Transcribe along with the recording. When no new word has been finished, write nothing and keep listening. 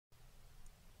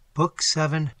Book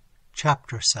 7,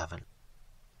 Chapter 7.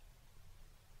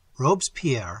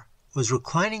 Robespierre was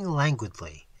reclining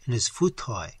languidly in his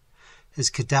fauteuil, his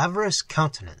cadaverous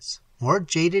countenance more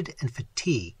jaded and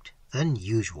fatigued than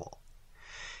usual.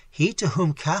 He to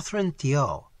whom Catherine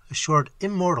Thiot assured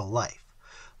immortal life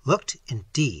looked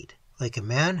indeed like a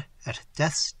man at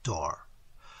death's door.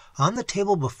 On the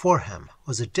table before him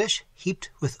was a dish heaped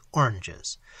with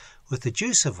oranges, with the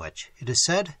juice of which it is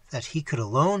said that he could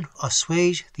alone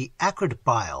assuage the acrid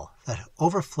bile that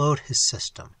overflowed his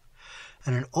system,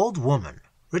 and an old woman,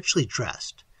 richly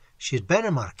dressed, she had been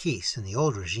a marquise in the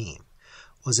old regime,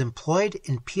 was employed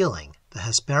in peeling the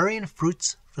Hesperian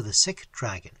fruits for the sick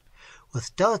dragon,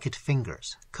 with delicate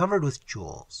fingers covered with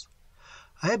jewels.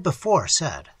 I have before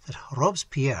said that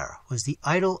Robespierre was the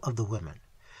idol of the women.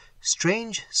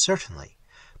 Strange, certainly,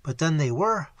 but then they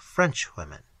were French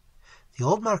women. The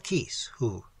old marquise,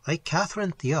 who, like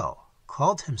Catherine Thiot,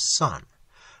 called him son,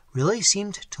 really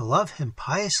seemed to love him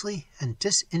piously and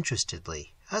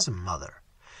disinterestedly as a mother,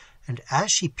 and as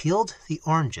she peeled the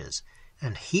oranges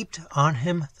and heaped on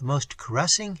him the most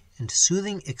caressing and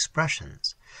soothing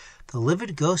expressions, the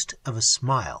livid ghost of a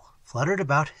smile fluttered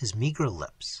about his meagre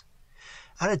lips.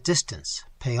 At a distance,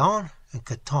 Péan and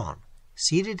Caton,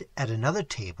 seated at another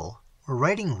table, were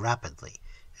writing rapidly,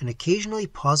 and occasionally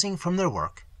pausing from their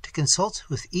work to consult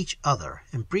with each other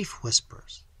in brief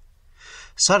whispers.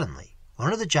 Suddenly,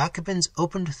 one of the Jacobins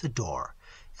opened the door,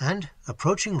 and,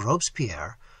 approaching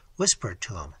Robespierre, whispered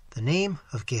to him the name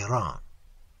of Guérin.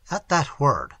 At that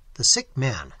word, the sick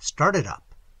man started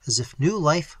up, as if new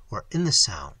life were in the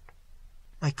sound.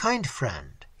 "My kind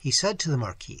friend," he said to the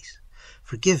marquise,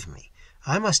 "forgive me.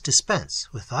 I must dispense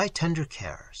with thy tender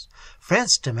cares.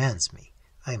 France demands me.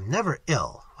 I am never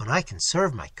ill when I can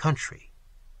serve my country."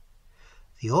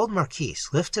 The old marquise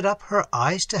lifted up her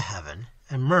eyes to heaven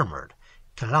and murmured,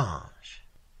 "Quel ange!"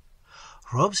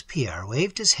 Robespierre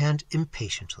waved his hand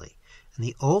impatiently, and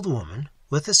the old woman,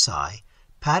 with a sigh,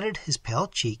 patted his pale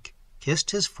cheek,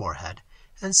 kissed his forehead,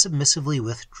 and submissively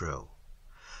withdrew.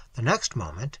 The next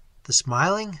moment, the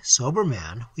smiling, sober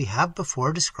man we have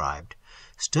before described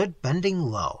stood bending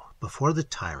low before the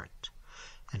tyrant,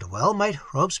 and well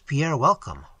might Robespierre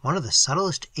welcome one of the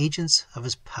subtlest agents of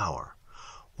his power,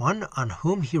 one on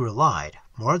whom he relied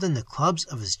more than the clubs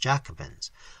of his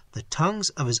Jacobins, the tongues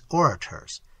of his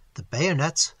orators, the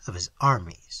bayonets of his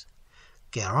armies.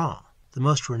 Guérin, the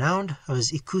most renowned of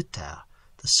his écouteurs,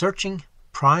 the searching,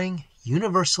 prying,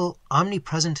 universal,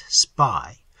 omnipresent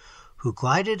spy, who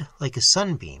glided like a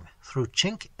sunbeam through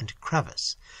chink and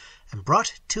crevice, and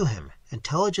brought to him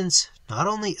intelligence not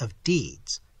only of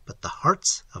deeds, but the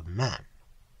hearts of men.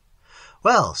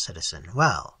 "Well, citizen,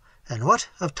 well, and what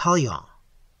of Tallien?"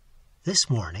 "This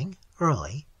morning,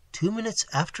 early, 2 minutes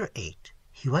after 8,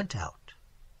 he went out."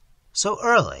 "So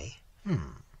early?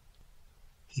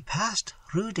 He passed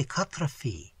Rue des Quatre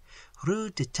Filles,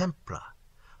 Rue du Temple,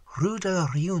 Rue de la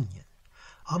Réunion,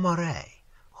 Aumarais,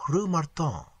 Rue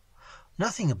Martin.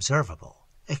 Nothing observable,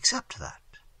 except that."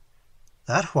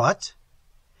 "That what?"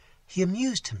 "He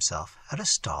amused himself at a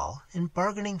stall in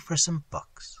bargaining for some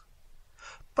books."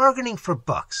 "Bargaining for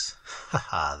books! Ha,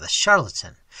 ha, the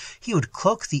charlatan! He would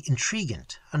cloak the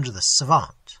intriguant under the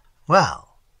savant.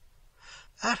 Well?"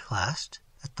 "At last,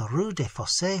 at the Rue des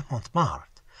Fosses Montmartre,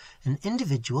 an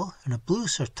individual in a blue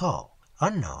surtout,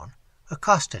 unknown,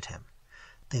 accosted him.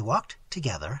 They walked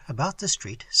together about the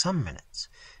street some minutes,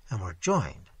 and were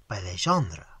joined by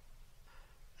Legendre."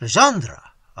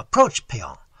 "Legendre! Approach,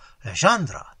 Péan!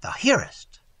 Legendre, thou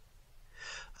hearest!"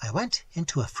 "I went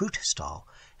into a fruit stall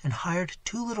and hired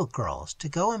 2 little girls to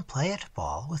go and play at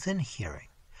ball within hearing.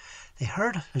 They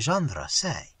heard Legendre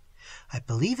say, 'I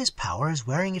believe his power is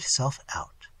wearing itself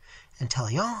out,' and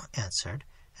Tallien answered,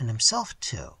 and himself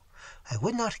too, 'I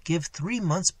would not give 3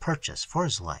 months' purchase for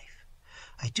his life.'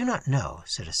 I do not know,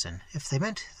 citizen, if they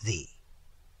meant thee."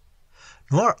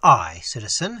 "Nor I,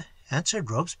 citizen," answered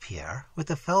Robespierre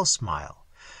with a fell smile,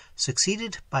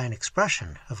 succeeded by an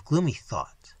expression of gloomy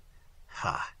thought.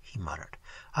 "Ha!" he muttered,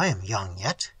 "I am young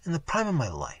yet, in the prime of my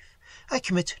life. I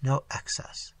commit no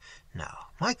excess. No,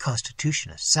 my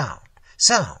constitution is sound.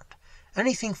 Sound!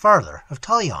 Anything farther of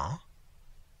Tallien?"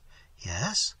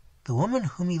 "Yes, the woman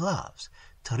whom he loves,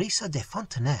 Teresa de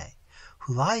Fontenay,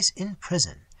 who lies in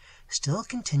prison, still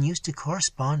continues to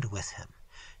correspond with him,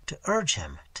 to urge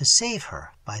him to save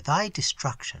her by thy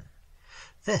destruction.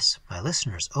 This my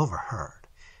listeners overheard.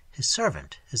 His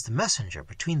servant is the messenger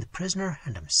between the prisoner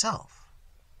and himself."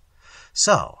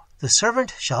 "So, the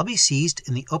servant shall be seized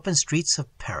in the open streets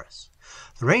of Paris.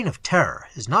 The reign of terror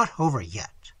is not over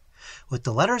yet. With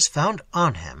the letters found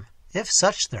on him, if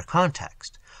such their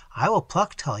context, I will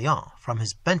pluck Talleyrand from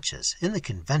his benches in the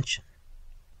Convention."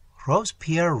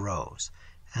 Robespierre rose,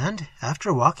 and,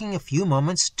 after walking a few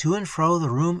moments to and fro the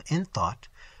room in thought,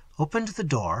 opened the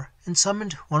door and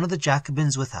summoned one of the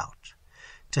Jacobins without.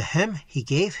 To him he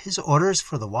gave his orders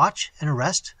for the watch and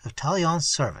arrest of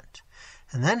Talleyrand's servant,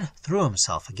 and then threw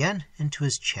himself again into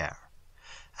his chair.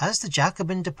 As the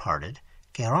Jacobin departed,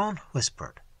 Guérin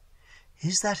whispered,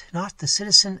 "Is that not the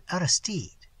citizen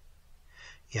Aristide?"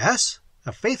 "Yes,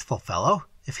 a faithful fellow,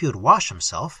 if he would wash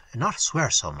himself and not swear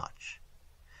so much."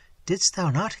 "Didst thou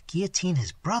not guillotine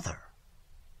his brother?"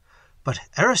 "But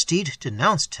Aristide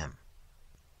denounced him."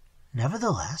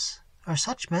 "Nevertheless, are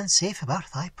such men safe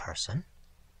about thy person?"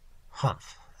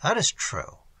 "Humph, that is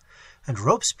true." And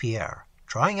Robespierre,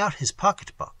 drawing out his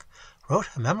pocket-book, wrote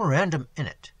a memorandum in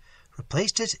it,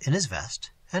 replaced it in his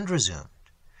vest, and resumed.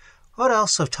 "What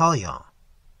else of Talleyrand?"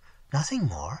 "Nothing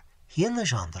more. He and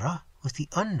Legendre, with the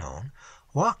unknown,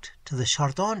 walked to the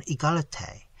Chardon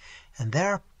Égalité, and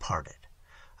there parted.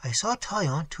 I saw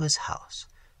Talleyrand to his house,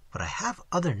 but I have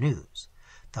other news.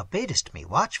 Thou badest me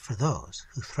watch for those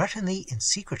who threaten thee in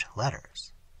secret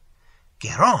letters."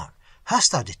 "Guérin,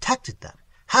 hast thou detected them?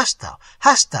 Hast thou?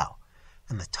 Hast thou?"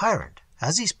 And the tyrant,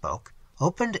 as he spoke,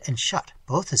 opened and shut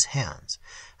both his hands,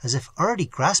 as if already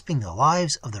grasping the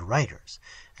lives of the writers,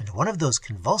 and one of those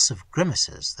convulsive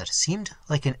grimaces that seemed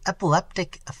like an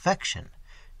epileptic affection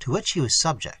to which he was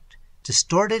subject,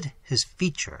 distorted his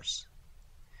features.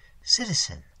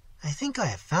 "Citizen, I think I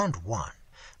have found one.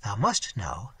 Thou must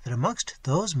know that amongst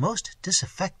those most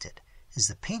disaffected is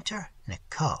the painter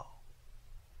Nicot."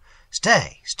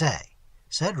 "Stay, stay,"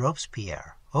 said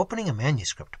Robespierre, opening a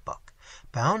manuscript book,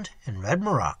 bound in red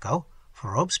morocco,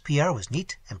 for Robespierre was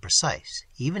neat and precise,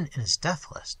 even in his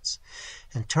death lists,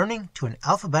 and turning to an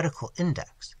alphabetical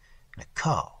index.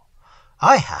 "Nicot.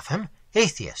 I have him.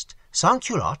 Atheist,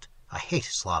 sans-culotte, I hate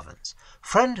Slavans,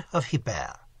 friend of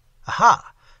Hebert.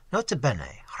 Aha! Nota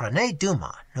bene, René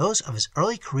Dumas knows of his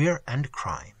early career and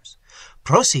crimes.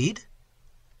 Proceed."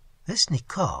 "This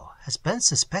Nicot has been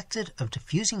suspected of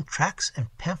diffusing tracts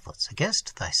and pamphlets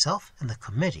against thyself and the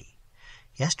committee.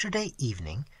 Yesterday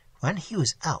evening, when he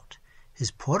was out,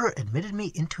 his porter admitted me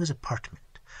into his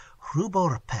apartment, Rue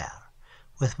Beaurepaire.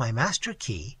 With my master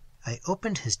key, I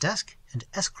opened his desk and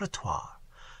escritoire.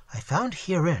 I found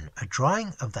herein a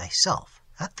drawing of thyself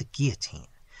at the guillotine,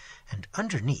 and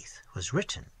underneath was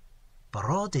written,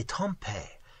 Bourreau de ton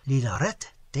père, l'arrêt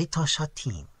de ton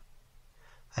chatiment.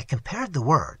 I compared the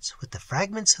words with the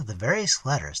fragments of the various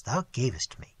letters thou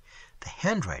gavest me. The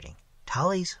handwriting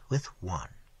tallies with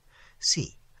one.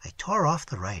 See, I tore off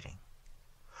the writing."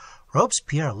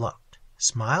 Robespierre looked,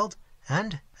 smiled,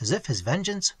 and, as if his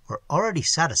vengeance were already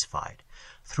satisfied,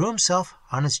 threw himself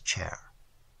on his chair.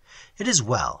 "It is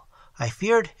well. I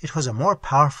feared it was a more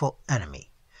powerful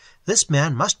enemy. This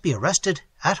man must be arrested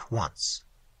at once."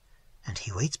 "And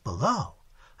he waits below.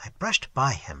 I brushed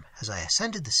by him as I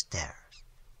ascended the stairs."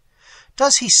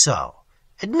 "Does he so?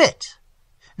 Admit."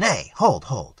 "Nay,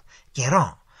 hold.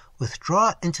 Guérin,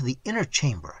 withdraw into the inner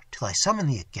chamber till I summon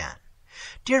thee again.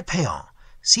 Dear Payan,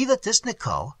 see that this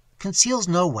Nicot conceals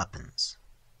no weapons."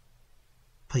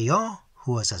 Payan,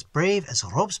 who was as brave as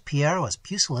Robespierre was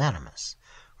pusillanimous,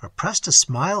 repressed a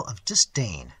smile of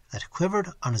disdain that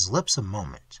quivered on his lips a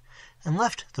moment, and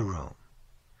left the room.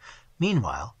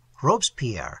 Meanwhile,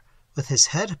 Robespierre, with his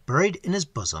head buried in his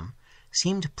bosom,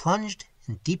 seemed plunged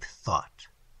in deep thought.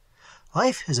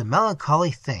 "Life is a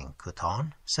melancholy thing,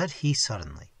 Couthon," said he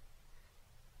suddenly.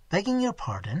 "Begging your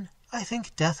pardon, I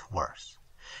think death worse,"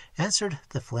 answered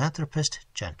the philanthropist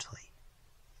gently.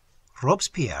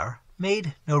 Robespierre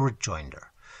made no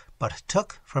rejoinder, but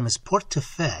took from his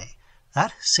portefeuille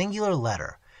that singular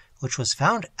letter which was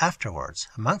found afterwards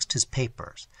amongst his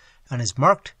papers, and is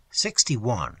marked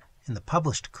 61 in the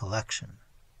published collection.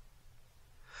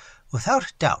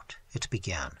 "Without doubt," it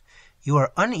began, "you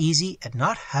are uneasy at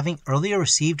not having earlier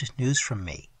received news from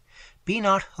me. Be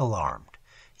not alarmed.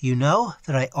 You know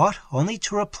that I ought only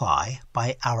to reply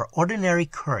by our ordinary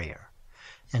courier,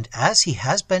 and as he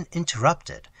has been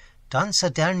interrupted dans sa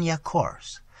dernière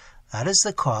course, that is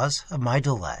the cause of my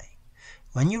delay.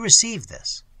 When you receive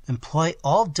this, employ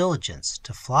all diligence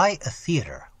to fly a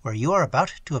theatre where you are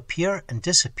about to appear and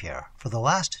disappear for the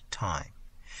last time.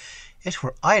 It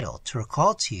were idle to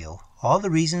recall to you all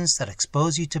the reasons that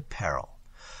expose you to peril.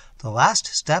 The last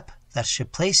step that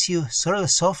should place you sur le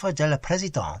sofa de la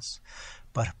présidence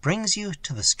but brings you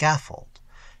to the scaffold,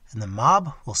 and the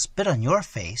mob will spit on your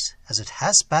face as it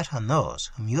has spat on those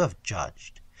whom you have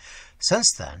judged.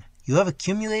 Since then, you have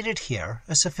accumulated here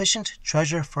a sufficient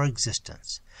treasure for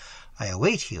existence. I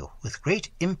await you with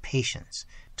great impatience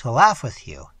to laugh with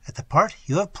you at the part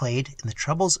you have played in the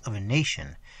troubles of a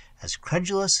nation as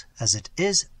credulous as it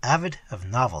is avid of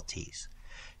novelties.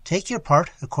 Take your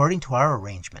part according to our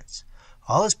arrangements.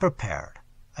 All is prepared.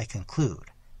 I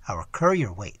conclude. Our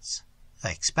courier waits.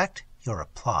 I expect your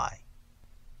reply."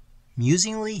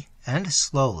 Musingly and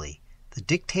slowly, the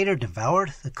dictator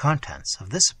devoured the contents of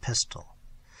this epistle.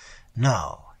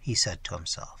 "No," he said to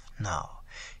himself, "no.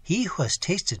 He who has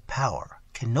tasted power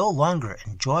can no longer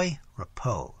enjoy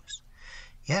repose.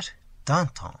 Yet,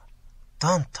 Danton,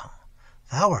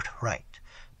 thou art right.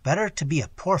 Better to be a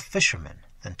poor fisherman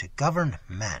than to govern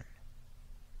men."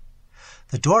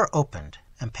 The door opened,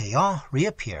 and Payan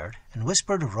reappeared and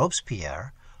whispered to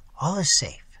Robespierre, "All is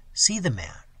safe. See the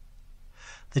man."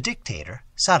 The dictator,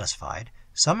 satisfied,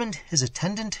 summoned his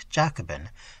attendant Jacobin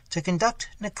to conduct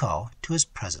Nicot to his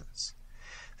presence.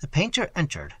 The painter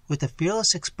entered with a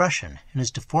fearless expression in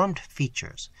his deformed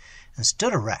features, and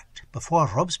stood erect before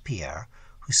Robespierre,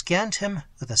 who scanned him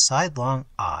with a sidelong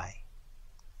eye.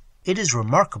 It is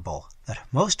remarkable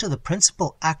that most of the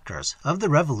principal actors of the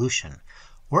Revolution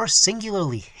were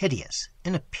singularly hideous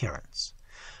in appearance.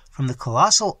 From the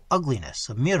colossal ugliness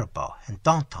of Mirabeau and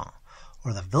Danton,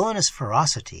 or the villainous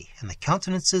ferocity in the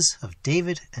countenances of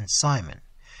David and Simon,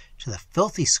 to the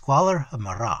filthy squalor of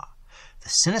Marat, the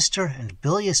sinister and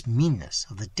bilious meanness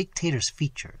of the dictator's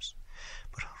features.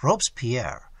 But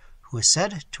Robespierre, who is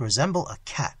said to resemble a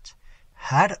cat,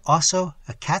 had also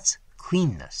a cat's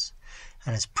cleanness,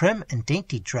 and his prim and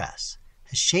dainty dress,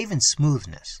 his shaven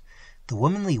smoothness, the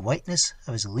womanly whiteness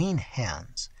of his lean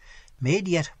hands, made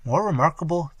yet more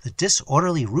remarkable the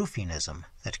disorderly ruffianism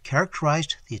that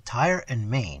characterized the attire and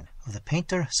mien of the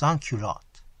painter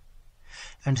sans-culotte.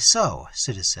 "And so,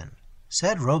 citizen,"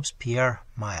 said Robespierre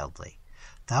mildly,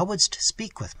 "thou wouldst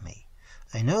speak with me.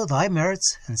 I know thy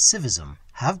merits and civism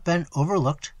have been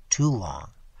overlooked too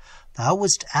long. Thou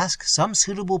wouldst ask some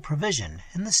suitable provision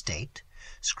in the state.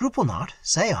 Scruple not,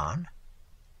 say on."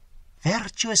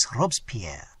 "Virtuous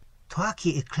Robespierre, toi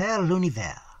qui éclaires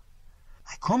l'univers,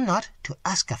 I come not to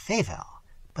ask a favor,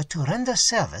 but to render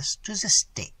service to the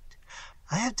state.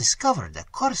 I have discovered a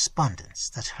correspondence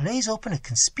that lays open a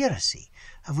conspiracy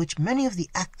of which many of the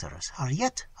actors are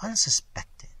yet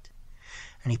unsuspected."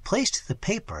 And he placed the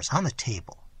papers on the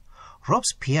table.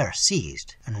 Robespierre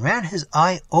seized and ran his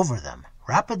eye over them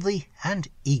rapidly and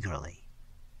eagerly.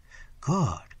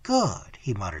 "Good, good,"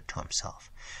 he muttered to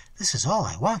himself. "This is all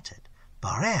I wanted.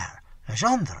 Barrère,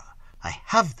 Legendre, I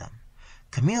have them.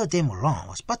 Camille Desmoulins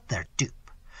was but their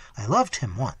dupe. I loved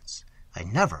him once. I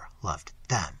never loved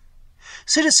them.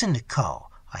 Citizen Nicot,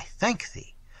 I thank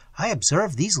thee. I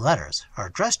observe these letters are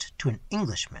addressed to an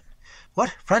Englishman.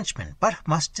 What Frenchman but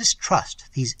must distrust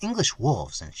these English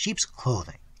wolves in sheep's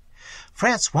clothing?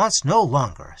 France wants no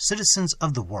longer citizens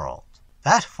of the world.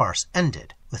 That farce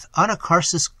ended with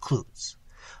Anacharsis Clootz.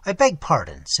 I beg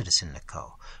pardon, Citizen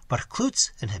Nicot, but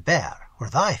Clootz and Hebert were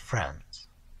thy friends."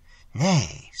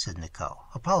 "Nay," said Nicot,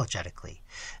 apologetically,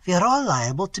 "we are all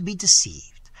liable to be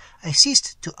deceived. I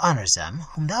ceased to honor them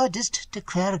whom thou didst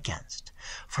declare against,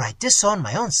 for I disown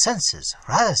my own senses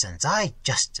rather than thy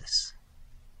justice."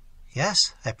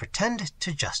 "Yes, I pretend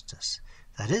to justice.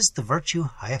 That is the virtue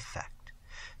I affect,"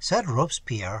 said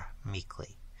Robespierre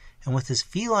meekly, and with his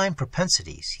feline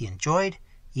propensities he enjoyed,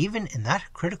 even in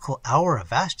that critical hour of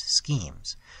vast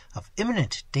schemes, of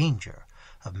imminent danger,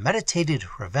 of meditated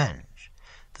revenge,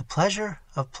 the pleasure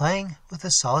of playing with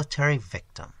a solitary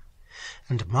victim.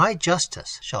 "And my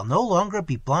justice shall no longer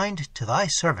be blind to thy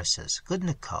services, good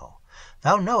Nicot.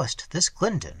 Thou knowest this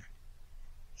Glinden."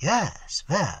 "Yes,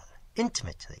 well,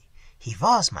 intimately. He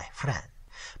was my friend.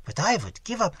 But I would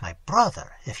give up my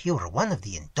brother if he were one of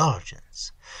the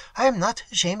indulgents. I am not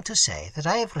ashamed to say that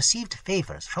I have received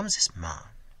favors from this man."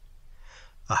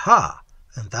 "Aha!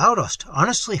 And thou dost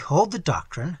honestly hold the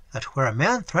doctrine that where a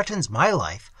man threatens my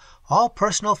life, all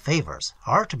personal favors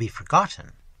are to be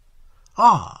forgotten?"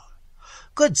 "All.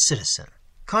 Good citizen,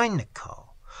 kind Nicot,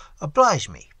 oblige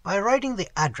me by writing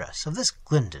the address of this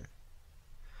Glinden."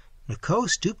 Nicot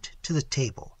stooped to the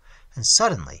table, and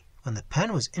suddenly, when the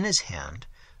pen was in his hand,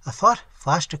 a thought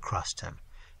flashed across him,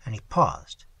 and he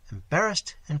paused,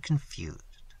 embarrassed and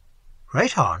confused.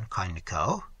 "Write on, kind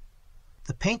Nicot."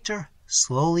 The painter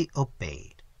slowly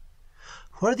obeyed.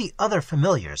 "Who are the other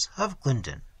familiars of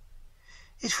Glinden?"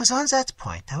 "It was on that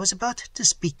point I was about to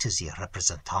speak to thee,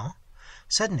 representant,"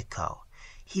 said Nicot.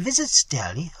 "He visits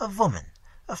daily a woman,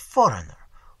 a foreigner,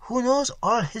 who knows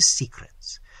all his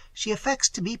secrets. She affects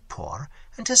to be poor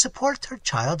and to support her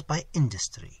child by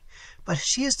industry, but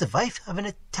she is the wife of an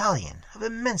Italian of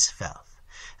immense wealth,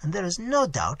 and there is no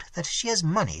doubt that she has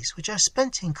moneys which are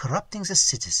spent in corrupting the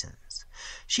citizens.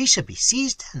 She shall be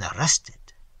seized and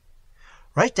arrested.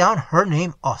 Write down her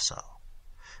name also.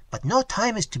 But no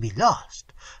time is to be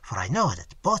lost, for I know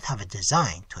that both have a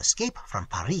design to escape from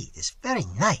Paris this very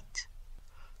night.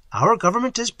 Our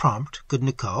government is prompt, good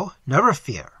Nicot, never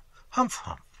fear. Humph,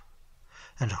 humph.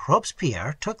 And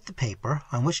Robespierre took the paper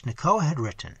on which Nicot had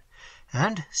written,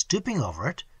 and, stooping over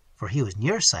it, for he was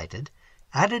near-sighted,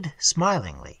 added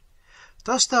smilingly,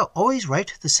 "Dost thou always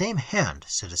write the same hand,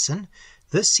 citizen?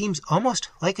 This seems almost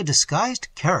like a disguised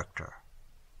character."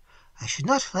 "I should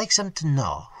not like them to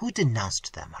know who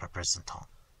denounced them, representant."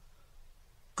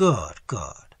 "Good,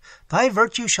 good. Thy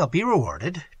virtue shall be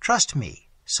rewarded. Trust me.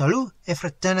 Salut et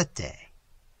fraternité."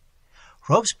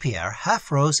 Robespierre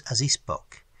half rose as he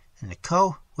spoke, and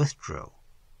Nicot withdrew.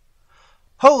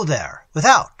 "Ho there,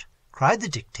 without!" cried the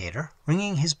dictator,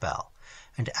 ringing his bell,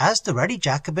 and as the ready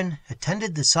Jacobin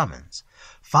attended the summons,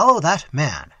 "Follow that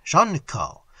man, Jean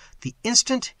Nicot. The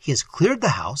instant he has cleared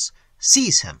the house,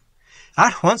 seize him.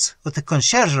 At once with the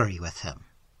conciergerie with him.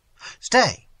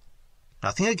 Stay!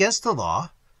 Nothing against the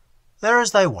law. There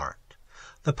is thy warrant.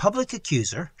 The public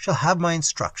accuser shall have my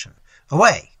instruction.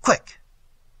 Away, quick!"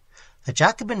 The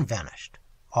Jacobin vanished.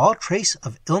 All trace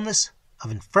of illness,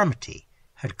 of infirmity,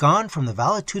 had gone from the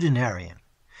valetudinarian.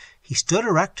 He stood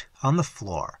erect on the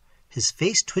floor, his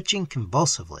face twitching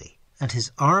convulsively, and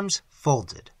his arms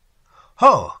folded.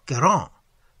 "Ho, Guérin!"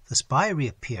 The spy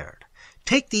reappeared.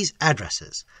 "Take these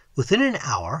addresses. Within an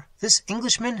hour this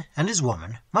Englishman and his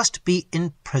woman must be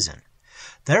in prison.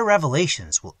 Their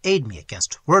revelations will aid me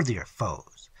against worthier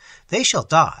foes. They shall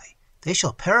die. They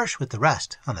shall perish with the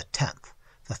rest on the 10th,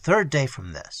 the 3rd day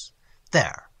from this.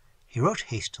 There," he wrote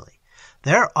hastily,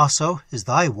 "there also is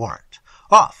thy warrant.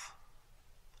 Off!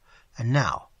 And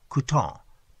now, Couthon,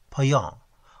 Payan,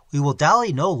 we will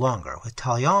dally no longer with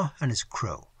Tallien and his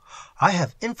crew. I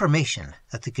have information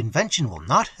that the convention will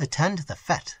not attend the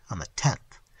fete on the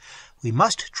 10th. We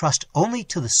must trust only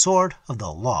to the sword of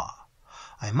the law.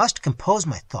 I must compose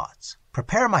my thoughts,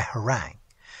 prepare my harangue.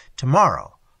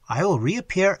 Tomorrow I will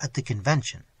reappear at the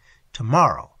convention.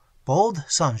 Tomorrow bold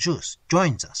Saint-Just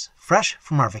joins us, fresh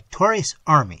from our victorious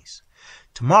armies.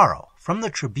 Tomorrow, from the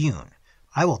tribune,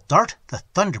 I will dart the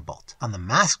thunderbolt on the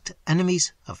masked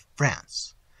enemies of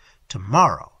France.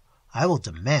 Tomorrow I will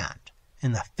demand,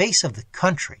 in the face of the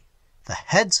country, the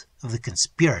heads of the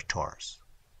conspirators."